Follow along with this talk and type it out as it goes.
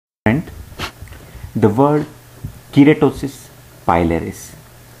And the word Keratosis Pilaris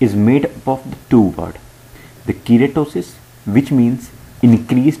is made up of the two words, the keratosis, which means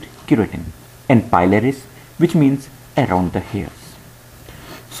increased keratin, and pilaris, which means around the hairs.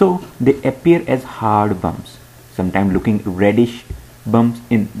 So they appear as hard bumps, sometimes looking reddish bumps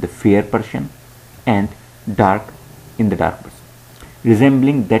in the fair person and dark in the dark person,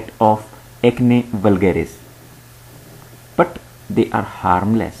 resembling that of acne vulgaris. But they are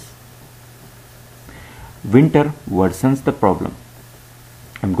harmless. Winter worsens the problem.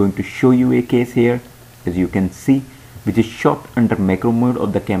 I'm going to show you a case here, as you can see, which is shot under macro mode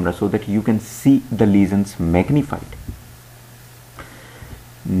of the camera so that you can see the lesions magnified.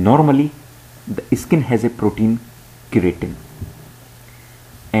 Normally, the skin has a protein keratin,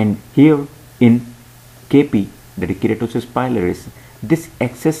 and here in KP, that is Keratosis pilaris, this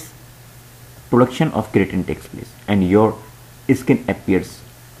excess production of keratin takes place, and your skin appears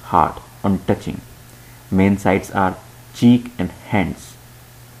hard on touching. Main sites are cheek and hands.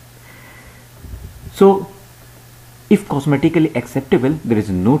 So if cosmetically acceptable, there is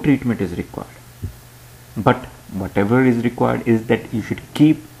no treatment is required, but whatever is required is that you should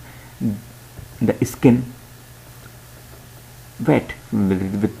keep the skin wet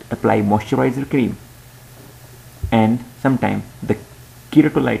with apply moisturizer cream, and sometimes the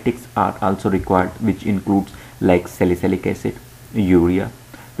keratolytics are also required, which includes like salicylic acid, urea,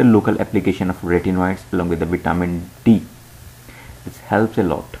 the local application of retinoids along with the vitamin D. This helps a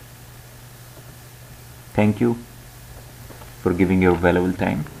lot. Thank you for giving your valuable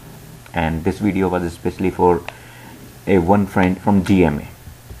time, and this video was especially for one friend from GMA.